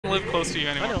live close to you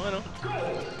anymore.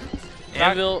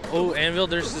 I know. Anvil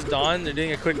versus Dawn. They're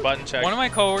doing a quick button check. One of my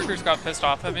coworkers got pissed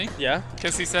off at me. Yeah?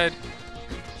 Because he said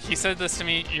this to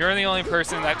me, you're the only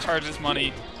person that charges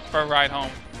money for a ride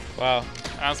home. Wow.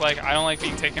 And I was like, I don't like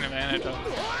being taken advantage of.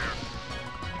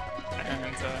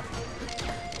 And,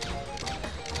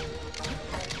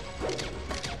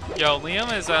 yo,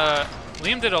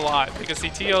 Liam did a lot because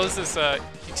he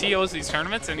TOs these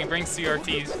tournaments and he brings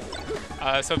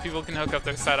CRTs so people can hook up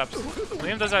their setups.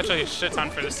 Liam does actually a shit ton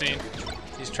for the scene.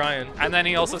 He's trying. And then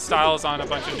he also styles on a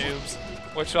bunch of noobs,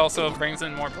 which also brings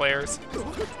in more players.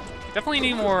 Definitely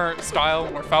need more style,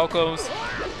 more Falcos,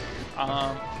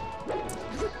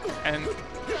 and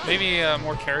maybe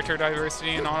more character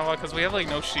diversity in Ottawa because we have like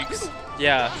no Sheiks.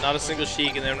 Yeah, not a single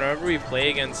Sheik. And then whenever we play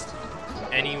against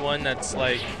anyone that's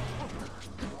like...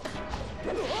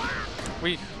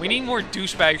 We need more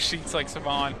douchebag Sheiks like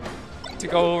Savon to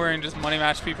go over and just money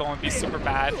match people and be super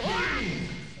bad.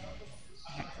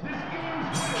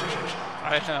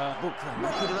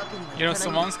 You know,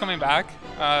 Savon's coming back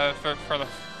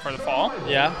for the fall.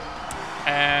 Yeah.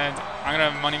 And I'm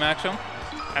gonna money match him,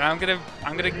 and I'm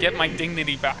gonna get my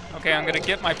dignity back. Okay, I'm gonna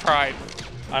get my pride.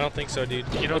 I don't think so, dude.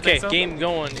 You don't okay, think so? Game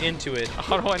going into it.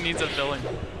 Ottawa needs a villain.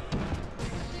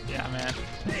 Yeah, man.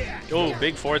 Oh,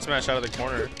 big forward smash out of the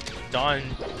corner. Don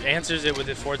answers it with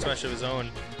a forward smash of his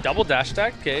own. Double dash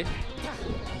attack, okay.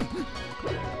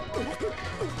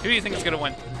 Who do you think is gonna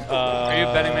win? Are you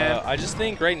a betting man? I just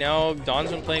think right now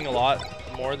Don's been playing a lot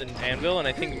more than Anvil, and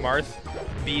I think Marth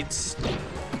beats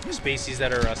Spaceys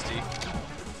that are rusty.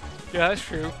 Yeah, that's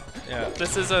true. Yeah.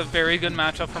 This is a very good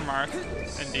matchup for Marth,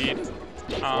 indeed.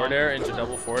 Forward air into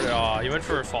double forward. Oh, he went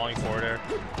for a falling forward air.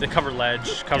 They cover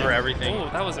ledge, cover everything. Oh,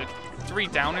 that was it. 3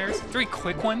 down airs, 3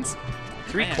 quick ones.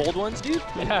 3 cold ones, dude?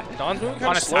 Yeah. Don's moving kind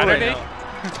On of a slow Saturday? right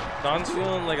now. Don's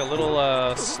feeling like a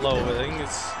little slow, but I think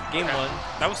it's game 1.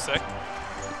 That was sick.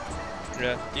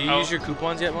 Yeah. Did you use your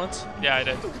coupons yet once? Yeah, I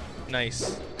did.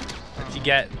 Nice. What did you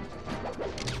get?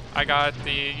 I got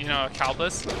the,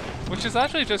 Calbus, which is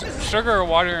actually just sugar,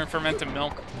 water, and fermented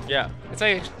milk. Yeah. It's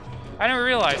like, I never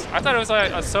realized. I thought it was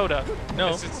like a soda. No.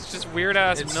 It's just weird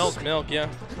ass milk. It's milk, yeah.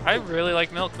 I really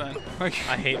like milk then. I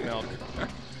hate milk.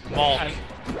 Malt.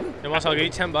 I'll give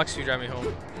you $10 if you drive me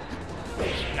home.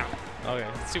 No. Okay.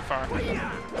 It's too far.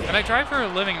 And I drive for a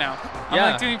living now. I'm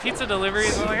like doing pizza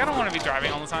deliveries. I'm like, I don't want to be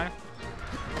driving all the time.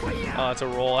 Oh, that's a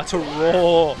roll. That's a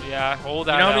roll. Yeah, hold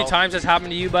that. You know how many times that's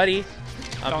happened to you, buddy?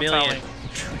 A million.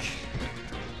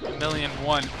 A million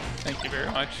one. Thank you very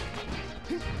much.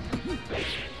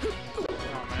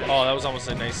 Oh, that was almost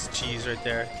a nice cheese right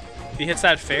there. If he hits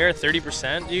that fair,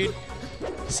 30%, dude.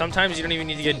 Sometimes you don't even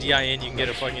need to get DI in. You can get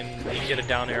a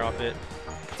down air off it.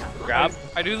 Grab.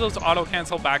 I do those auto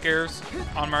cancel back airs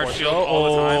on March Shield all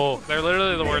the time. They're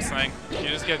literally the worst thing. You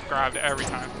just get grabbed every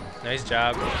time. Nice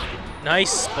jab.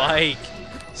 Nice spike.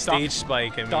 Stage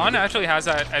spike. I mean. Don actually has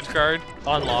that edge guard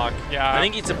on lock. Yeah. I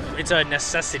think it's a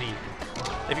necessity.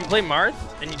 If you play Marth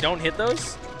and you don't hit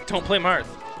those, don't play Marth.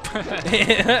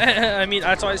 I mean,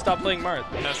 that's why I stopped playing Marth.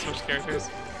 Yeah, switch characters.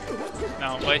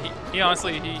 No, but he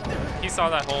honestly he saw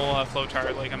that whole flow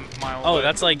chart like a mile away. Oh,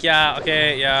 that's like, yeah,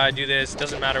 okay, yeah, I do this.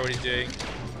 Doesn't matter what he's doing.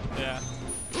 Yeah.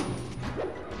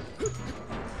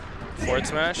 Forward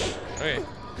smash. Okay.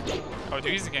 Oh,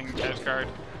 dude, he's getting edge guard.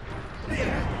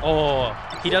 Oh,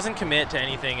 he doesn't commit to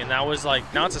anything, and that was like,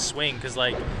 now it's a swing, because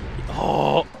like,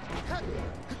 oh.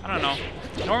 I don't know.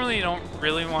 Normally you don't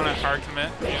really want to hard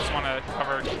commit. You just want to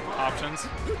cover options.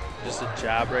 Just a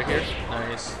jab right here.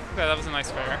 Nice. Okay, that was a nice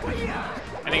fair.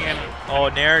 And again. Oh,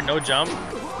 Nair, no jump.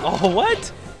 Oh,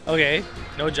 what? Okay,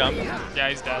 no jump. Yeah,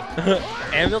 he's dead.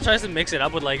 Anvil tries to mix it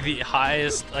up with like the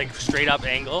highest, like straight up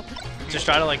angle. Just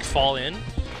try to like fall in.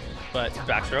 But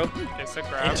back throw. Okay, sick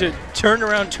grab. Into turn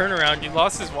around. He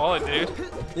lost his wallet, dude.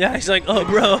 Yeah, he's like, oh,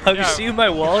 bro, have you seen my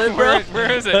wallet, bro? Where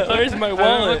is it? Where's my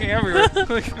wallet? I'm looking everywhere.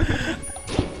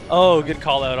 Oh, good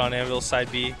call out on Anvil's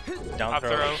side B. Down up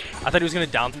throw. throw. I thought he was going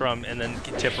to down throw him and then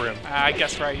tipper him. I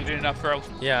guess right, you didn't up throw.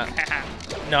 Yeah.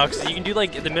 No, because you can do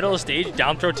like the middle of the stage,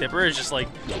 down throw tipper is just like.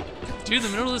 Dude, the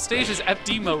middle of the stage is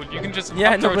FD mode. You can just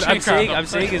yeah, up throw no, but I'm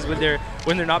saying is when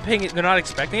they're not paying it, they're not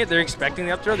expecting it. They're expecting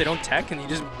the up throw. They don't tech, and you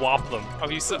just whop them. Oh,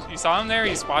 you saw him there.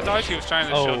 He spot dodged. He was trying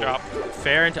to shield drop.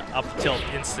 Fair into up tilt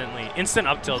instantly. Instant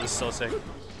up tilt is so sick.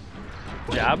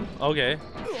 Jab. Okay.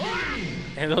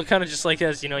 And they'll kind of just like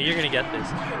us, you're gonna get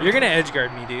this. You're gonna edge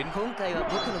guard me, dude.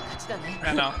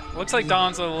 I know. Looks like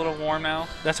Don's a little warm now.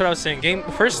 That's what I was saying.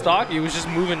 First stock, he was just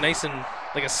moving nice and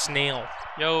like a snail.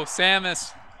 Yo,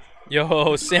 Samus. Yo,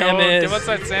 Samus. Yo, give us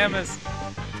that Samus.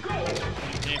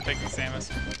 He ain't picking Samus.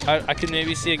 I could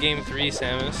maybe see a game 3,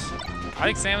 Samus. I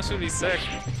think Samus would be sick.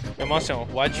 Yo, Monster,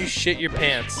 why'd you shit your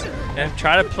pants? And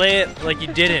try to play it like you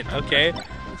didn't, okay?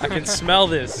 I can smell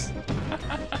this.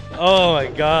 Oh my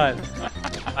god.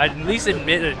 I'd at least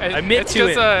admit it. Admit to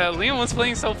it. Liam was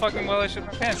playing so fucking well I shit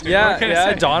my pants. Dude.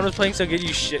 Yeah. Dawn was playing so good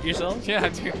you shit yourself? Yeah,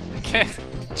 dude. Okay.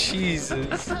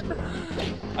 Jesus.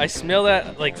 I smell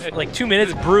that like 2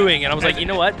 minutes brewing, and I was like, you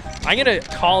know what? I'm gonna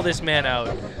call this man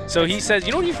out. So he says,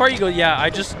 you know when you fart, you go, yeah,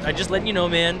 I just letting you know,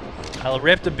 man. I'll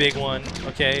rip the big one,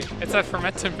 okay? It's a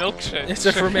fermented milk shit. It's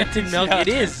a fermented milk. Yeah. It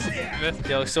is.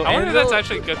 Yo, so I wonder Anvil, if that's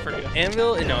actually good for you.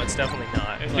 Anvil? No, it's definitely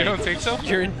not. You don't think so?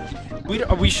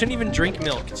 We shouldn't even drink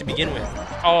milk to begin with.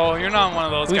 Oh, you're not one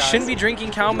of those guys. We shouldn't be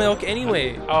drinking cow milk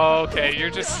anyway. Oh, okay.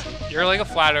 You're like a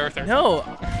flat earther. No,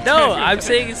 I'm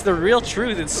saying it's the real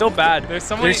truth. It's so bad.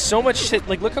 There's so much shit.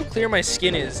 Like, look how clear my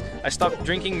skin is. I stopped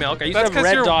drinking milk. I used to have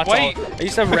red dots. I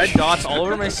used to have red dots all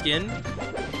over my skin.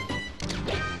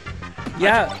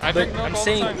 Yeah, but I'm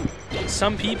saying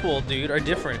some people, dude, are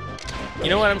different. You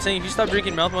know what I'm saying? If you stop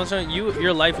drinking milk,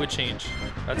 your life would change.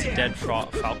 That's a dead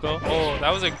Falco. Oh,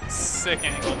 that was a sick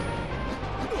angle.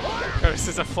 This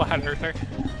is a flat earther.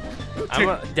 I'm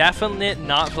a definite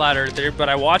not flat earther, but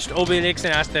I watched Obelix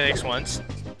and Asterix once,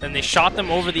 and they shot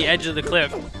them over the edge of the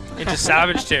cliff into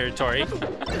savage territory.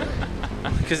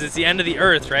 Because it's the end of the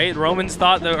earth, right? Romans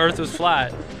thought the earth was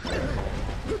flat.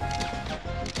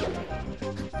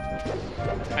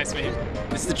 Nice meme.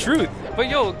 It's the truth. But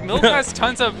yo, milk has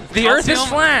tons of the calcium. earth is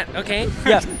flat, okay?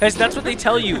 Yeah, that's what they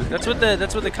tell you. That's what the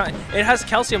it has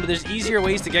calcium, but there's easier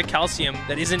ways to get calcium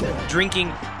that isn't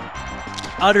drinking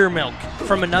udder milk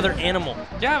from another animal.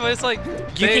 Yeah, but it's like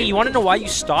you want to know why you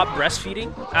stop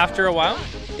breastfeeding after a while?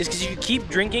 It's because if you keep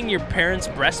drinking your mom's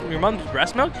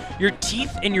breast milk, your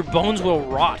teeth and your bones will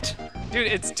rot. Dude,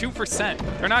 it's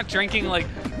 2%. They're not drinking like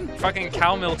fucking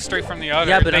cow milk straight from the udder.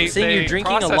 Yeah, but I'm saying you're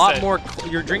drinking a lot more.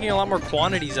 You're drinking a lot more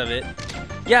quantities of it.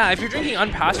 Yeah, if you're drinking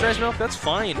unpasteurized milk, that's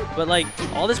fine. But like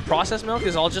all this processed milk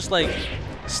is all just like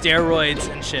steroids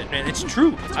and shit, man. It's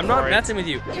true. I'm not messing with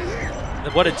you.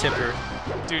 What a tipper.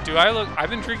 Dude, I've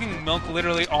been drinking milk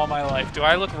literally all my life. Do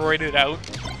I look roided out?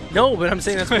 No, but I'm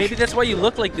saying maybe that's why you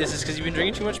look like this, is because you've been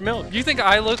drinking too much milk. You think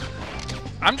I look...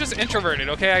 I'm just introverted,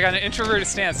 okay? I got an introverted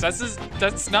stance.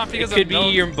 That's not because it could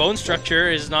be your bone structure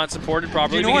is not supported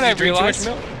properly. You know what I realized? Too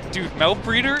much milk. Dude, mouth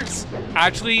breathers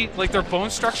actually, like, their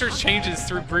bone structure changes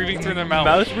through breathing through their mouth.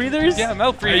 Mouth breathers? Yeah,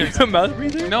 mouth breathers. Are you a mouth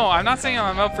breather? No, I'm not saying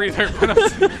I'm a mouth breather,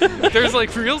 but there's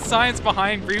like real science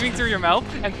behind breathing through your mouth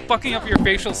and fucking up your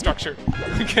facial structure.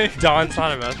 Okay? Don's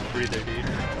not a mouth breather, dude.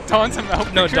 Don's a mouth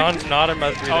breather? No, Don's not a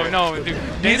mouth breather. Oh, no, dude.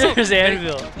 Neither is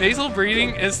Anvil. Nasal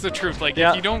breathing is the truth. Like,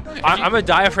 if you don't... I'm a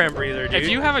diaphragm breather, dude. If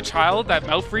you have a child that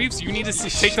mouth breathes, you need to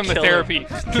take them to therapy.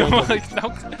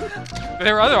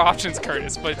 There are other options,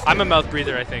 Curtis, but... I'm a mouth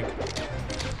breather, I think.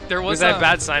 There was because I have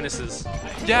bad sinuses.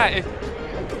 Yeah,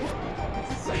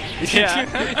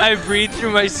 yeah, I breathe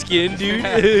through my skin, dude.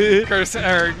 Curtis,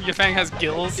 or Yafang has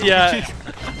gills. Yeah.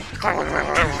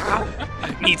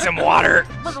 Need some water.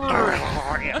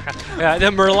 Yeah, the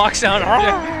Murloc sound.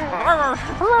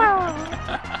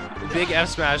 Big F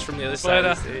smash from the other side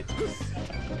of the stage.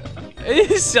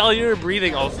 Is cellular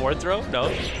breathing all fourth row?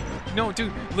 No. No,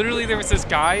 dude. Literally, there was this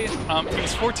guy. He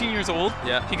was 14 years old.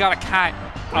 Yeah. He got a cat,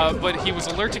 but he was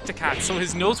allergic to cats, so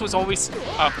his nose was always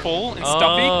full and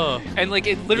stuffy, and like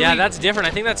it literally. Yeah, that's different.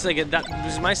 I think that's like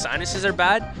because my sinuses are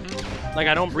bad. Like,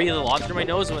 I don't breathe a lot through my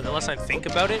nose unless I think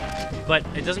about it, but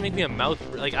it doesn't make me a mouth,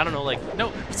 like, I don't know, like...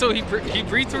 No, so he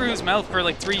breathed through his mouth for,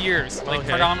 like, 3 years, like,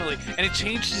 predominantly, and it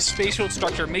changed his facial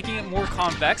structure, making it more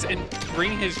convex and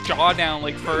bringing his jaw down,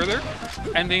 like, further,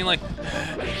 and being like...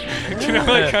 you know,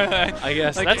 like, I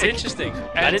guess. Like, that's interesting.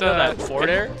 I didn't know that. Forward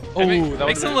air? Oh, that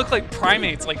makes them look like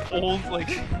primates, like, old, like...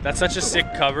 That's such a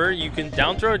sick cover. You can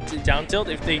down throw, down tilt.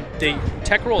 If they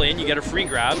tech roll in, you get a free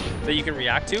grab that you can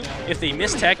react to. If they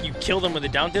miss tech, you kill them with a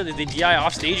down tilt. If they DI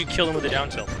off stage, you kill them with a down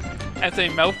tilt. If they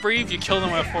mouth breathe, you kill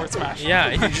them with a forward smash. Yeah,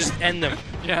 and you just end them.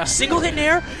 Yeah. Single hit in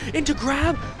air into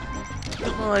grab.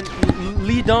 Don,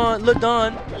 Le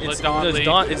Don. It's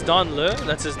Don Le.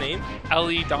 That's his name.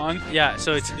 Le Don. Yeah,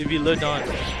 so it'd be Le Don.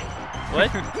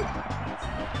 What?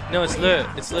 No, it's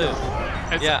Le. It's Le.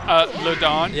 It's, yeah. Le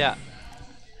Don. Yeah.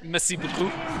 Merci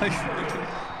beaucoup.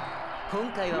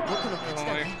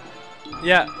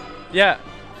 Yeah. Yeah.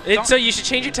 So you should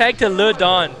change your tag to Le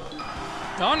Don.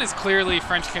 Don is clearly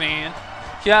French-Canadian.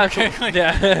 Yeah, okay.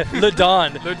 Yeah. Le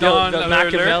Don. Le Don. The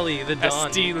Machiavelli. The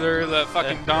Don. Steeler, the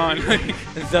fucking Don.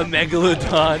 The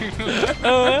Megalodon.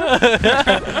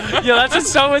 Yo, that's what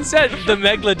someone said. The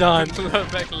Megalodon. The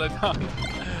Megalodon.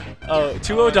 Oh,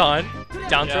 2-0 Don.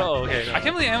 Down throw? Oh, okay. No. I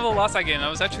can't believe Anvil lost that game. That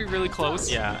was actually really close.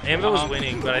 Yeah, Anvil was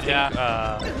winning, but I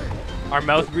think our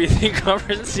mouth breathing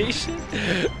conversation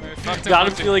got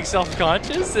him feeling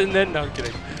self-conscious, and then, no, I'm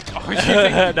kidding. Oh, you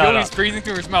think Billy's breathing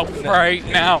through his mouth right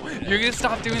now. You're going to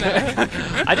stop doing that.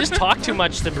 I just talk too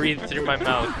much to breathe through my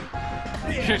mouth.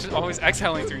 You're just always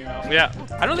exhaling through your mouth. Yeah.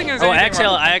 I don't think there's anything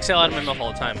wrong. I exhale out of my mouth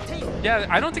all the time. Yeah,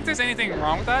 I don't think there's anything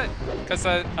wrong with that, because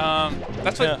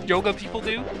that's what yoga people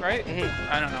do, right?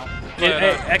 I don't know. But,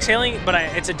 exhaling, but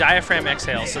it's a diaphragm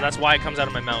exhale, so that's why it comes out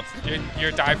of my mouth.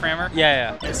 You're a diaphragmer?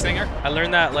 Yeah. You're a singer? I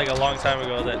learned that like a long time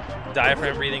ago, that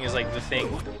diaphragm breathing is like the thing.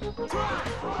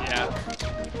 Yeah.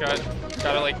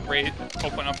 Gotta like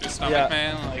open up your stomach,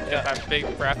 man. Like get that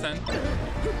big breath in.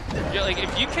 Yeah, like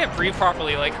if you can't breathe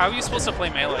properly, like how are you supposed to play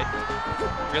Melee?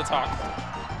 Real talk.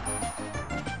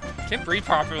 Can't breathe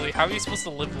properly. How are you supposed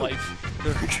to live life?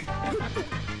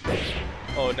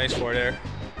 Oh, nice forward air.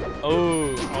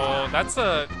 Oh, that's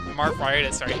a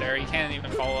Marthritis right there. He can't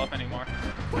even follow up anymore.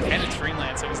 And it's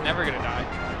Streamland, so he's never gonna die.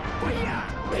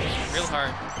 Real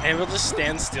hard. Anvil just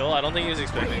stands still. I don't think he was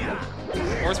expecting it.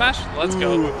 Forward smash? Let's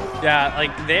go. Yeah,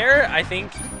 like there, I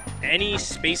think any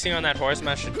spacing on that forward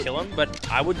smash should kill him, but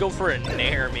I would go for a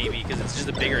nair maybe, because it's just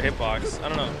a bigger hitbox. I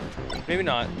don't know. Maybe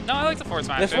not. No, I like the forward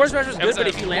smash. The forward smash was good, but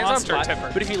if he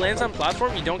lands on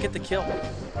platform, you don't get the kill.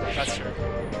 That's true.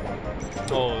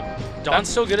 Oh, Don's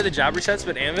so good at the jab resets,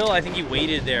 but Anvil, I think he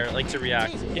waited there, like, to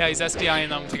react. Yeah, he's SDIing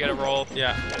them to get a roll.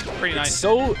 Yeah. Pretty nice.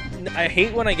 So, I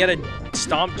hate when I get a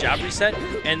stomp jab reset,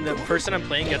 and the person I'm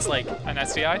playing gets, like... An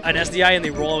SDI? An SDI, and they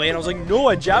roll away, and I was like, no,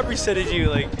 I jab resetted you.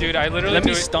 Like, dude, I literally let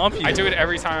me stomp you. I do it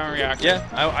every time I'm reacting. Yeah,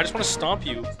 I just want to stomp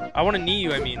you. I want to knee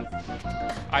you, I mean.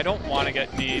 I don't want to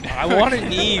get kneed. I want to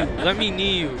knee you. Let me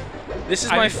knee you. This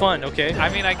is my fun, okay? I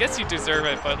mean, I guess you deserve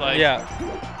it, but, like... Yeah.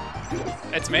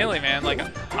 It's Melee, man. Like,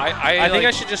 I think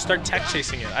I should just start tech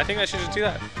chasing it. I think I should just do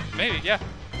that. Maybe, yeah.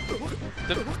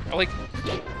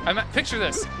 Picture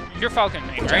this. You're Falcon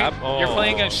main, right? Oh, you're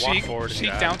playing against Sheik.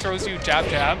 Sheik down throws you, jab,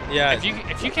 jab. Yeah. If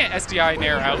you can't SDI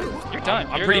nair out, you're done.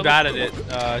 I'm pretty bad at it,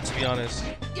 to be honest.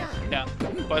 Yeah.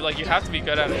 But like you have to be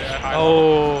good at it at high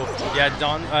level.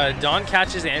 Yeah. Don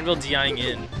catches Anvil DIing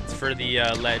in for the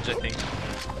ledge, I think.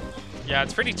 Yeah,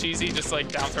 it's pretty cheesy, just like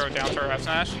down throw, F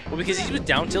smash. Well, because he's with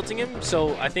down tilting him,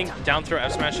 so I think down throw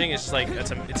F smashing is just like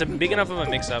it's a big enough of a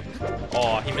mix up.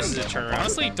 Oh, he misses a turnaround.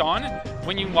 Honestly, Don,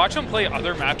 when you watch him play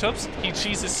other matchups, he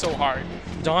cheeses so hard.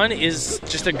 Don is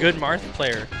just a good Marth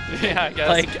player. Yeah, I guess.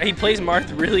 Like he plays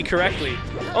Marth really correctly.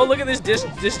 Oh, look at this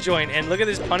disjoint, and look at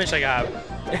this punish I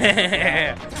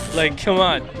have. Like, come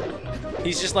on.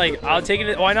 He's just like, I'll take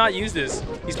it. Why not use this?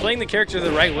 He's playing the character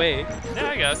the right way. Yeah,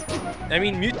 I guess. I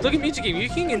mean, look at Mewtwo King.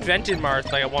 Mewtwo King invented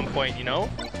Marth like at one point, you know?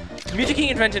 Mewtwo King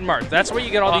invented Marth. That's where you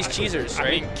get all these cheesers,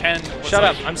 right? I mean, Ken. Shut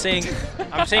up. I'm saying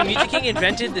Mewtwo King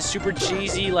invented the super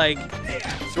cheesy, like,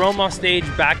 throw him off stage,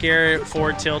 back air,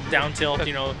 forward tilt, down tilt,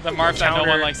 you know. The Marth that no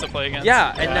one likes to play against.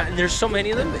 Yeah, and there's so many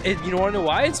of them. You want to know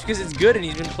why? It's because it's good, and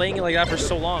he's been playing it like that for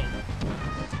so long.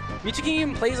 Mewtwo King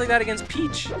even plays like that against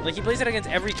Peach. Like, he plays it against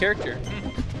every character.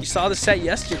 You saw the set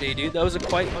yesterday, dude. That was a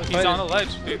quite... He's on the ledge,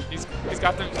 dude. He's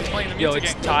got them playing the Mewtwo Yo,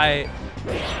 it's game.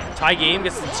 Tie game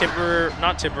gets the tipper.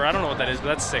 Not tipper. I don't know what that is, but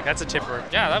that's sick. That's a tipper.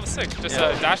 Yeah, that was sick. Just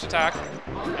a dash attack,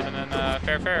 and then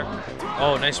fair.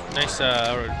 Oh, nice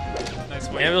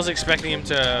wave. Anvil's expecting him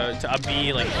to up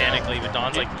B, like, panically, but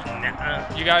Don's like,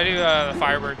 nah. You gotta do the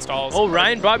Firebird stalls. Oh,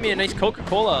 Ryan brought me a nice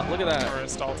Coca-Cola. Look at that. Or a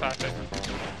stall tactic.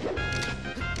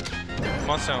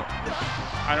 Monster.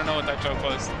 I don't know what that joke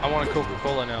was. I want a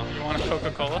Coca-Cola now. You want a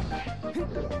Coca-Cola?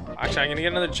 Actually, I'm gonna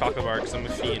get another chocolate bar because I'm a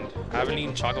fiend. I haven't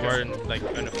eaten chocolate bar in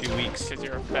a few weeks. Because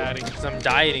you're a fatty. Because I'm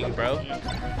dieting, bro.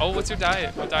 Yeah. Oh, what's your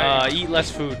diet? What diet? Eat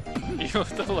less food. Eat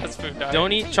the less food diet.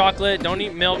 Don't eat chocolate. Don't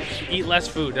eat milk. Eat less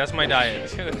food. That's my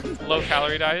diet. Low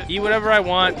calorie diet. Eat whatever I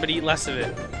want, but eat less of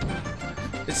it.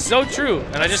 It's so true,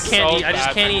 and I just can't eat. I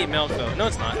just can't eat milk though. No,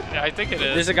 it's not. Yeah, I think it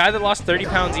is. There's a guy that lost 30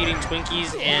 pounds eating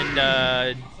Twinkies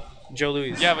and Joe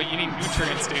Louis. Yeah, but you need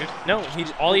nutrients, dude. No,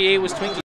 all he ate was Twinkies.